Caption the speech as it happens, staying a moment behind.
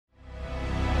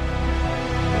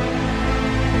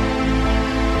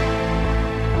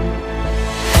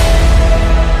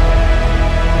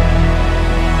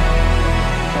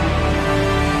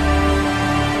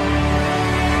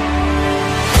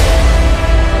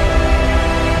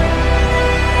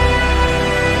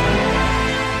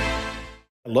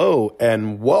Hello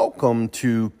and welcome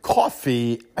to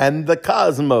Coffee and the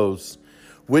Cosmos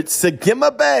with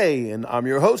Sagima Bay. And I'm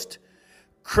your host,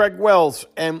 Craig Wells.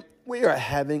 And we are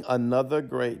having another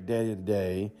great day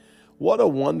today. What a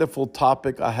wonderful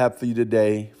topic I have for you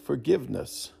today,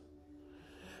 forgiveness.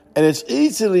 And it's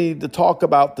easy to talk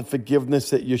about the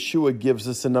forgiveness that Yeshua gives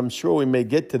us, and I'm sure we may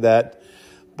get to that.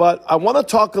 But I want to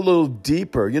talk a little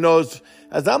deeper. You know,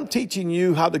 as I'm teaching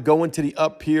you how to go into the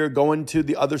up here, go into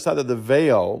the other side of the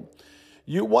veil,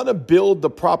 you want to build the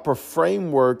proper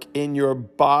framework in your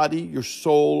body, your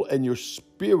soul, and your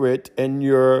spirit, and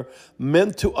your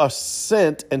mental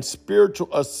ascent and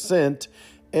spiritual ascent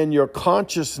and your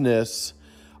consciousness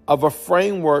of a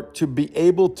framework to be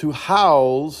able to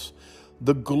house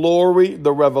the glory,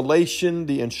 the revelation,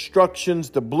 the instructions,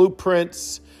 the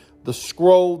blueprints, the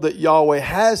scroll that Yahweh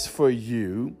has for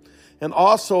you, and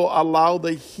also allow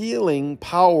the healing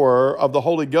power of the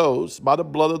Holy Ghost by the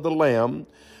blood of the Lamb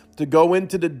to go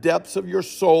into the depths of your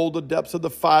soul, the depths of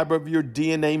the fiber of your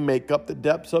DNA makeup, the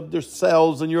depths of the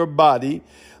cells in your body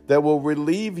that will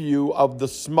relieve you of the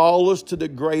smallest to the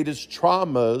greatest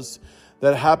traumas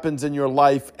that happens in your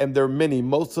life. And there are many.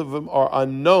 Most of them are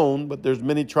unknown, but there's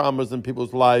many traumas in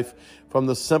people's life. From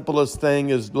the simplest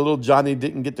thing as little Johnny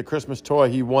didn't get the Christmas toy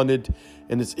he wanted.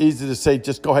 And it's easy to say,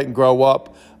 just go ahead and grow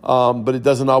up. But it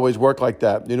doesn't always work like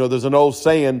that. You know, there's an old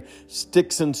saying,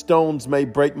 sticks and stones may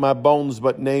break my bones,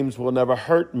 but names will never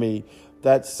hurt me.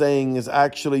 That saying is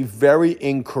actually very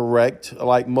incorrect.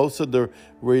 Like most of the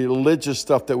religious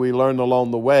stuff that we learn along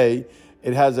the way,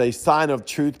 it has a sign of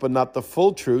truth, but not the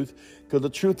full truth. Because the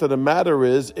truth of the matter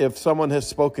is, if someone has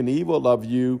spoken evil of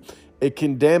you, it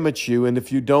can damage you. And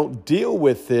if you don't deal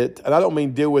with it, and I don't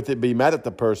mean deal with it, be mad at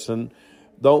the person.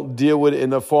 Don't deal with it in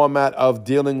the format of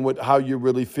dealing with how you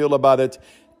really feel about it,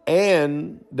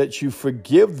 and that you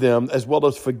forgive them as well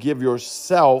as forgive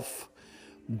yourself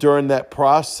during that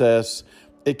process.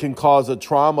 It can cause a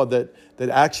trauma that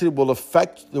actually will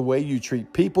affect the way you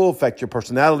treat people, affect your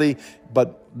personality.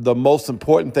 But the most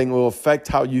important thing will affect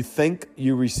how you think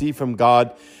you receive from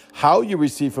God, how you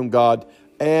receive from God,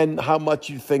 and how much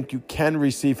you think you can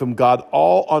receive from God,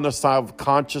 all on a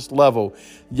subconscious level.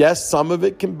 Yes, some of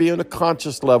it can be on a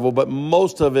conscious level, but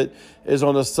most of it is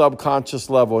on a subconscious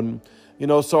level. And, you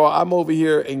know, so I'm over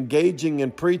here engaging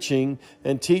and preaching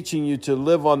and teaching you to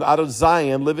live out of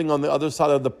Zion, living on the other side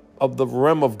of the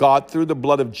realm of God through the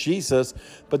blood of Jesus.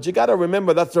 But you got to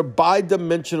remember, that's a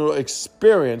bi-dimensional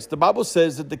experience. The Bible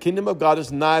says that the kingdom of God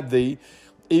is nigh thee,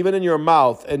 even in your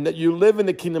mouth, and that you live in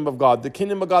the kingdom of God. The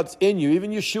kingdom of God's in you.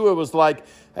 Even Yeshua was like,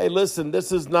 hey, listen,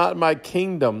 this is not my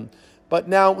kingdom. But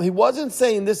now he wasn't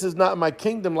saying this is not my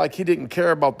kingdom like he didn't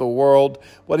care about the world.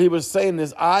 What he was saying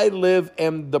is I live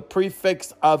in the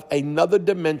prefix of another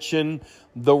dimension,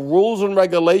 the rules and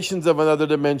regulations of another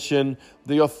dimension,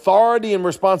 the authority and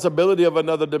responsibility of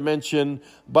another dimension.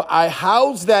 But I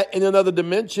house that in another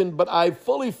dimension, but I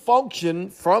fully function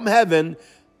from heaven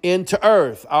into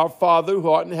earth. Our Father who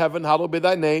art in heaven, hallowed be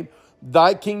thy name.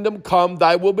 Thy kingdom come,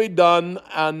 thy will be done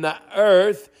on the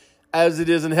earth as it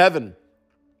is in heaven.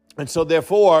 And so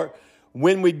therefore,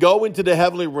 when we go into the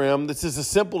heavenly realm, this is as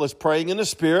simple as praying in the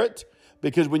Spirit.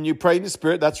 Because when you pray in the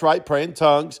Spirit, that's right, pray in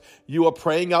tongues, you are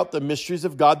praying out the mysteries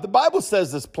of God. The Bible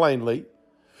says this plainly.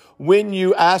 When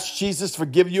you ask Jesus to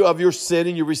forgive you of your sin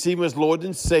and you receive him as Lord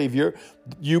and Savior,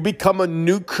 you become a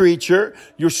new creature.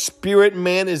 Your spirit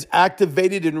man is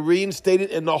activated and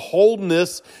reinstated in the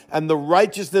wholeness and the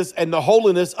righteousness and the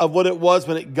holiness of what it was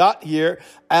when it got here,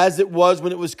 as it was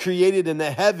when it was created in the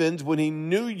heavens, when he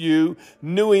knew you,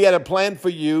 knew he had a plan for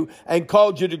you, and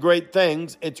called you to great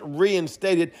things. It's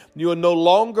reinstated. You are no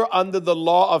longer under the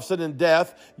law of sin and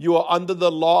death. You are under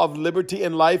the law of liberty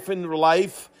and life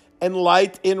and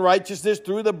light in righteousness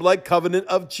through the blood covenant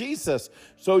of Jesus.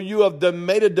 So you have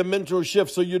made a dimensional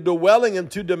shift. So you're dwelling in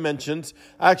two dimensions,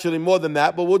 actually more than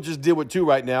that, but we'll just deal with two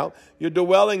right now. You're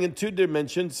dwelling in two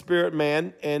dimensions, spirit,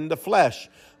 man, and the flesh.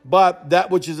 But that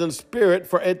which is in spirit,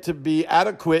 for it to be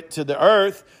adequate to the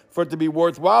earth, for it to be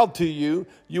worthwhile to you,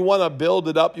 you want to build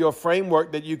it up, your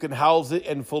framework, that you can house it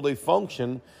and fully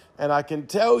function. And I can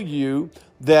tell you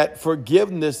that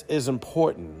forgiveness is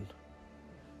important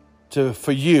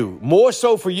for you, more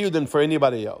so for you than for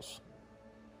anybody else.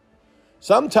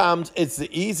 Sometimes it's the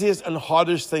easiest and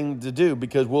hardest thing to do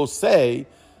because we'll say,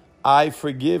 I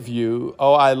forgive you,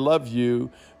 oh, I love you,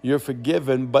 you're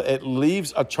forgiven, but it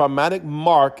leaves a traumatic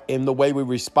mark in the way we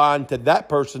respond to that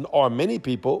person or many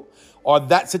people or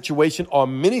that situation or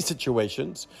many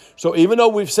situations. So even though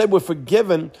we've said we're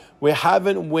forgiven, we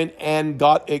haven't went and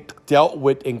got it dealt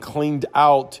with and cleaned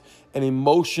out and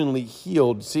emotionally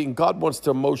healed. See, and God wants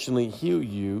to emotionally heal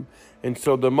you. And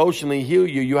so to emotionally heal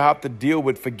you, you have to deal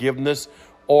with forgiveness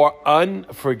or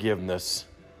unforgiveness.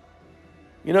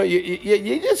 You know,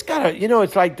 you just got to,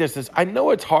 it's like this. I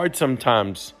know it's hard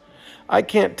sometimes. I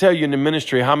can't tell you in the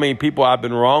ministry how many people I've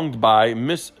been wronged by,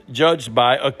 misjudged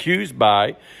by, accused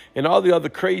by, and all the other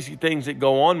crazy things that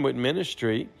go on with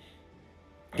ministry.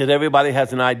 Because everybody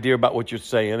has an idea about what you're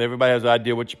saying. Everybody has an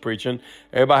idea what you're preaching.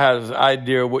 Everybody has an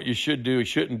idea what you should do,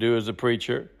 shouldn't do as a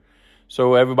preacher.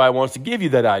 So everybody wants to give you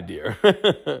that idea.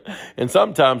 And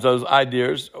sometimes those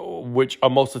ideas, which are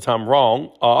most of the time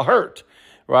wrong, hurt,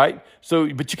 right? So,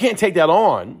 but you can't take that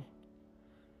on.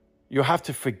 You'll have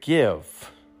to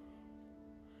forgive.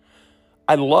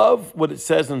 I love what it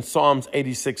says in Psalms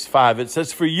 86:5. It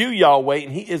says, for you, Yahweh,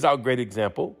 and he is our great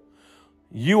example,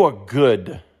 you are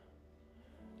good.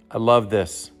 I love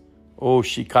this. Oh,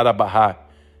 Shikara Baha.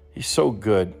 He's so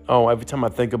good. Oh, every time I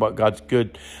think about God's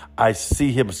good, I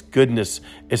see his goodness.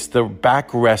 It's the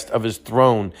backrest of his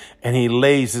throne, and he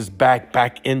lays his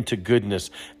back into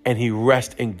goodness, and he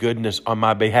rests in goodness on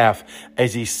my behalf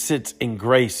as he sits in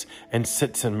grace and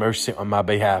sits in mercy on my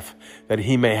behalf, that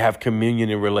he may have communion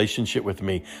and relationship with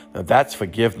me. Now that's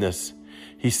forgiveness.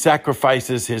 He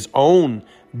sacrifices his own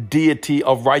deity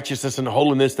of righteousness and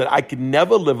holiness that I could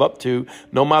never live up to,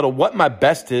 no matter what my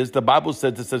best is. The Bible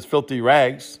says it says filthy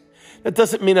rags. That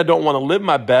doesn't mean I don't want to live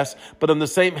my best, but on the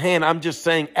same hand, I'm just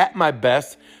saying at my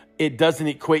best, it doesn't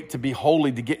equate to be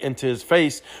holy to get into his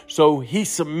face. So he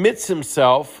submits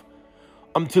himself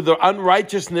to the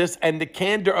unrighteousness and the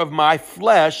candor of my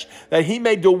flesh, that he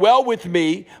may dwell with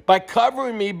me by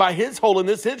covering me by his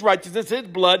holiness, his righteousness, his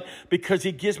blood, because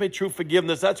he gives me true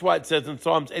forgiveness. That's why it says in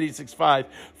Psalms 86:5,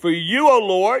 for you, O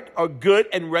Lord, are good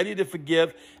and ready to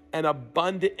forgive, and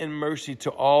abundant in mercy to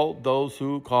all those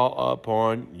who call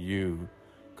upon you.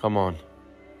 Come on.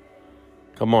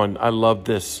 Come on. I love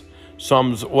this.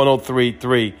 Psalms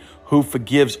 103:3, who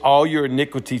forgives all your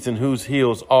iniquities and who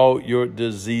heals all your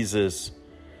diseases.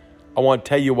 I want to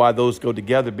tell you why those go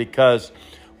together, because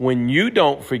when you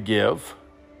don't forgive,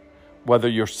 whether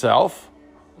yourself,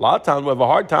 a lot of times we have a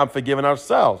hard time forgiving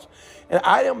ourselves. And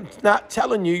I am not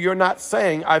telling you, you're not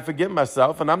saying, I forgive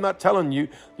myself. And I'm not telling you,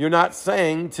 you're not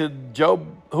saying to Job,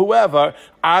 whoever,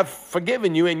 I've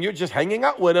forgiven you, and you're just hanging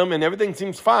out with him and everything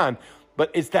seems fine.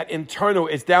 But it's that internal,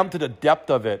 it's down to the depth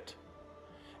of it.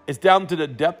 It's down to the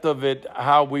depth of it,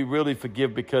 how we really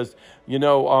forgive, because,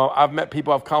 I've met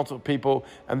people, I've counseled people,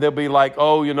 and they'll be like,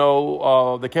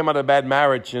 they came out of a bad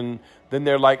marriage, and then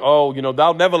they're like, I'll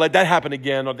never let that happen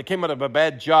again. Or they came out of a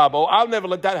bad job. Oh, I'll never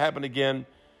let that happen again.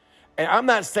 And I'm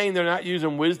not saying they're not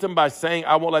using wisdom by saying,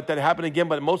 I won't let that happen again.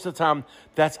 But most of the time,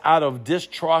 that's out of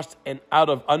distrust and out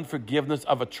of unforgiveness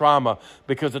of a trauma,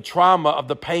 because the trauma of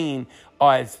the pain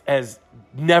has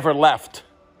never left.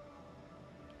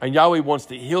 And Yahweh wants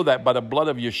to heal that by the blood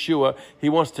of Yeshua. He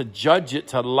wants to judge it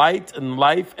to light and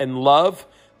life and love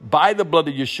by the blood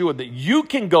of Yeshua, that you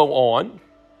can go on,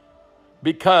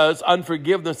 because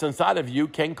unforgiveness inside of you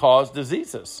can cause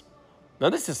diseases. Now,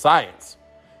 this is science.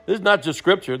 This is not just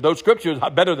scripture. Those scriptures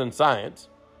are better than science,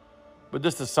 but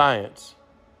this is science.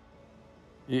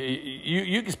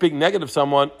 You can speak negative to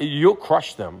someone, you'll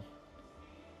crush them,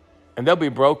 and they'll be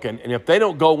broken. And if they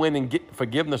don't go in and get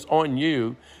forgiveness on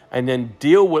you and then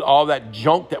deal with all that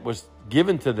junk that was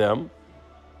given to them,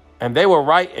 and they were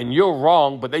right and you're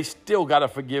wrong, but they still got to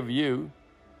forgive you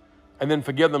and then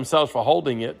forgive themselves for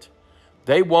holding it,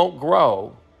 they won't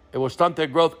grow. It will stunt their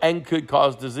growth and could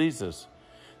cause diseases,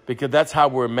 because that's how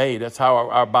we're made. That's how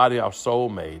our body, our soul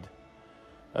made.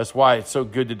 That's why it's so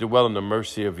good to dwell in the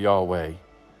mercy of Yahweh.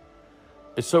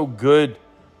 It's so good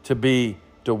to be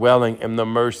dwelling in the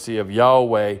mercy of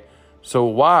Yahweh. So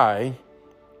why?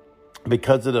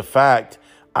 Because of the fact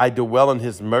I dwell in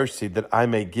his mercy, that I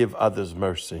may give others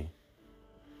mercy.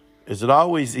 Is it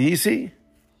always easy?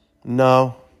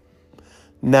 No.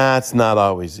 Nah, it's not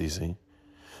always easy.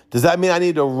 Does that mean I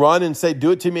need to run and say,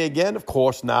 do it to me again? Of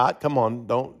course not. Come on,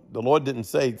 the Lord didn't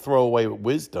say throw away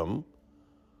wisdom.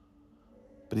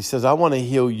 But he says, I want to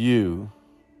heal you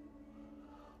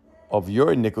of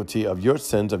your iniquity, of your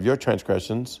sins, of your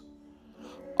transgressions,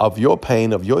 of your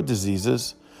pain, of your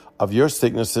diseases, of your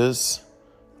sicknesses,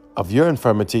 of your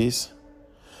infirmities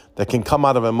that can come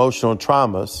out of emotional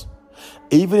traumas.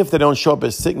 Even if they don't show up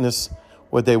as sickness,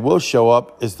 what they will show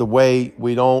up is the way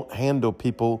we don't handle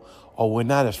people, or we're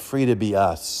not as free to be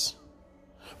us.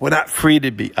 We're not free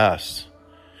to be us.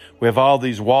 We have all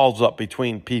these walls up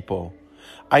between people.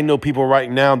 I know people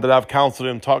right now that I've counseled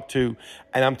and talked to,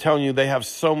 and I'm telling you, they have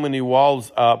so many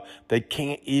walls up, they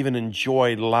can't even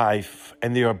enjoy life.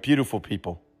 And they are beautiful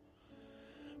people.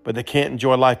 but they can't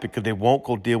enjoy life because they won't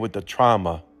go deal with the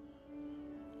trauma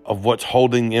of what's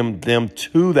holding them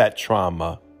to that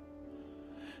trauma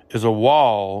is a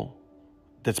wall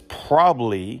that's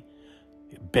probably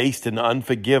based in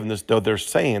unforgiveness, though they're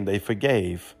saying they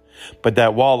forgave. But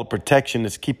that wall of protection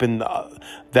is keeping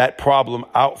that problem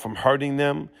out from hurting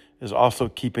them, is also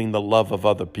keeping the love of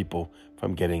other people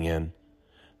from getting in.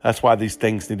 That's why these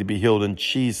things need to be healed, and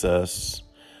Jesus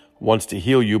wants to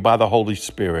heal you by the Holy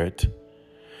Spirit.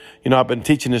 You know, I've been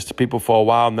teaching this to people for a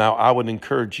while now. I would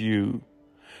encourage you,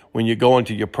 when you go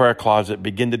into your prayer closet,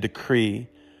 begin to decree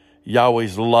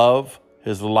Yahweh's love,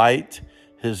 his light,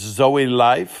 his Zoe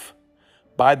life,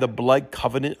 by the blood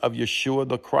covenant of Yeshua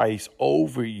the Christ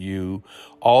over you,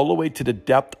 all the way to the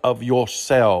depth of your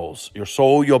cells, your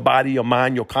soul, your body, your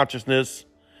mind, your consciousness,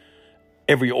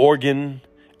 every organ,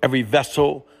 every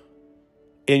vessel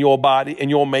in your body, in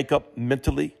your makeup,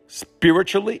 mentally,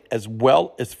 spiritually, as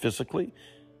well as physically,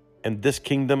 in this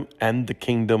kingdom and the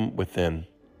kingdom within,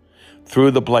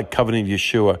 through the blood covenant of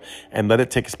Yeshua, and let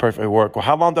it take its perfect work. Well,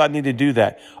 how long do I need to do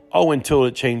that? Oh, until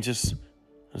it changes.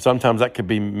 And sometimes that could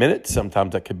be minutes.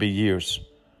 Sometimes that could be years.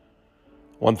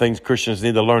 One thing Christians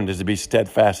need to learn is to be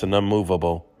steadfast and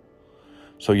unmovable,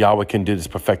 so Yahweh can do this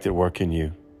perfected work in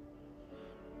you.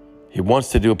 He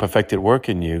wants to do a perfected work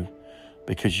in you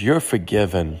because you're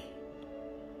forgiven.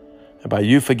 And by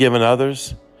you forgiving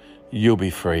others, you'll be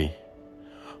free.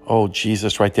 Oh,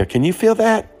 Jesus, right there. Can you feel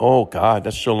that? Oh, God,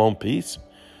 that's shalom peace.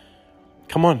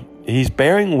 Come on. He's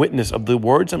bearing witness of the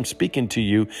words I'm speaking to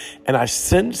you. And I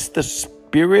sense the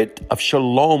spirit of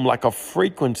shalom like a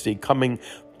frequency coming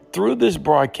through this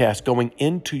broadcast, going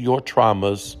into your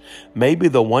traumas, maybe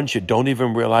the ones you don't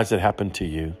even realize that happened to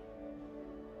you.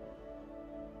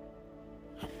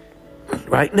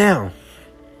 Right now,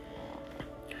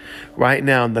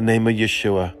 in the name of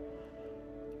Yeshua,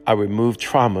 I remove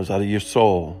traumas out of your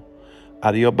soul,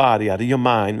 out of your body, out of your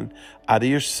mind, out of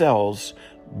your cells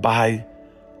by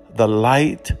the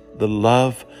light, the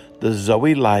love, the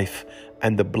Zoe life,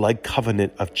 and the blood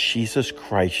covenant of Jesus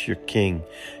Christ, your King,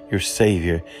 your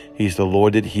Savior. He's the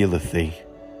Lord that healeth thee.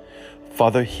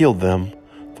 Father, heal them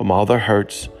from all their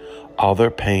hurts, all their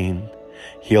pain.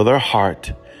 Heal their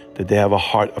heart, that they have a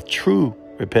heart of true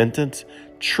repentance,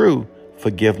 true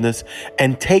forgiveness,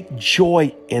 and take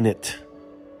joy in it.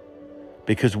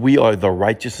 Because we are the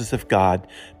righteousness of God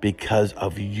because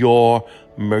of your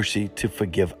mercy to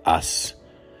forgive us.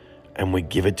 And we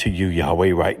give it to you,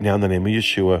 Yahweh, right now in the name of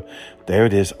Yeshua. There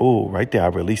it is. Oh, right there. I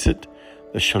release it.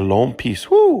 The shalom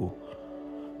peace. Woo.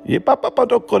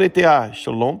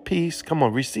 Shalom peace. Come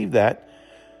on, receive that.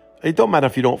 It don't matter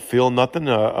if you don't feel nothing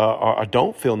or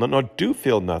don't feel nothing or do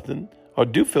feel nothing or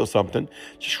do feel something.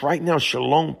 Just right now,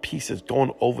 shalom peace is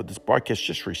going over this broadcast.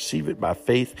 Just receive it by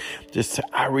faith. Just say,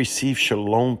 I receive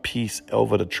shalom peace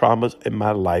over the traumas in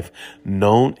my life,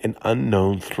 known and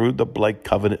unknown, through the blood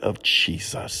covenant of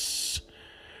Jesus.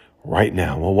 Right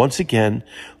now. Well, once again,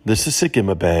 this is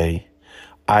Sigma Bay.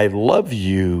 I love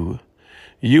you.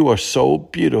 You are so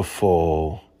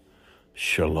beautiful.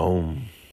 Shalom.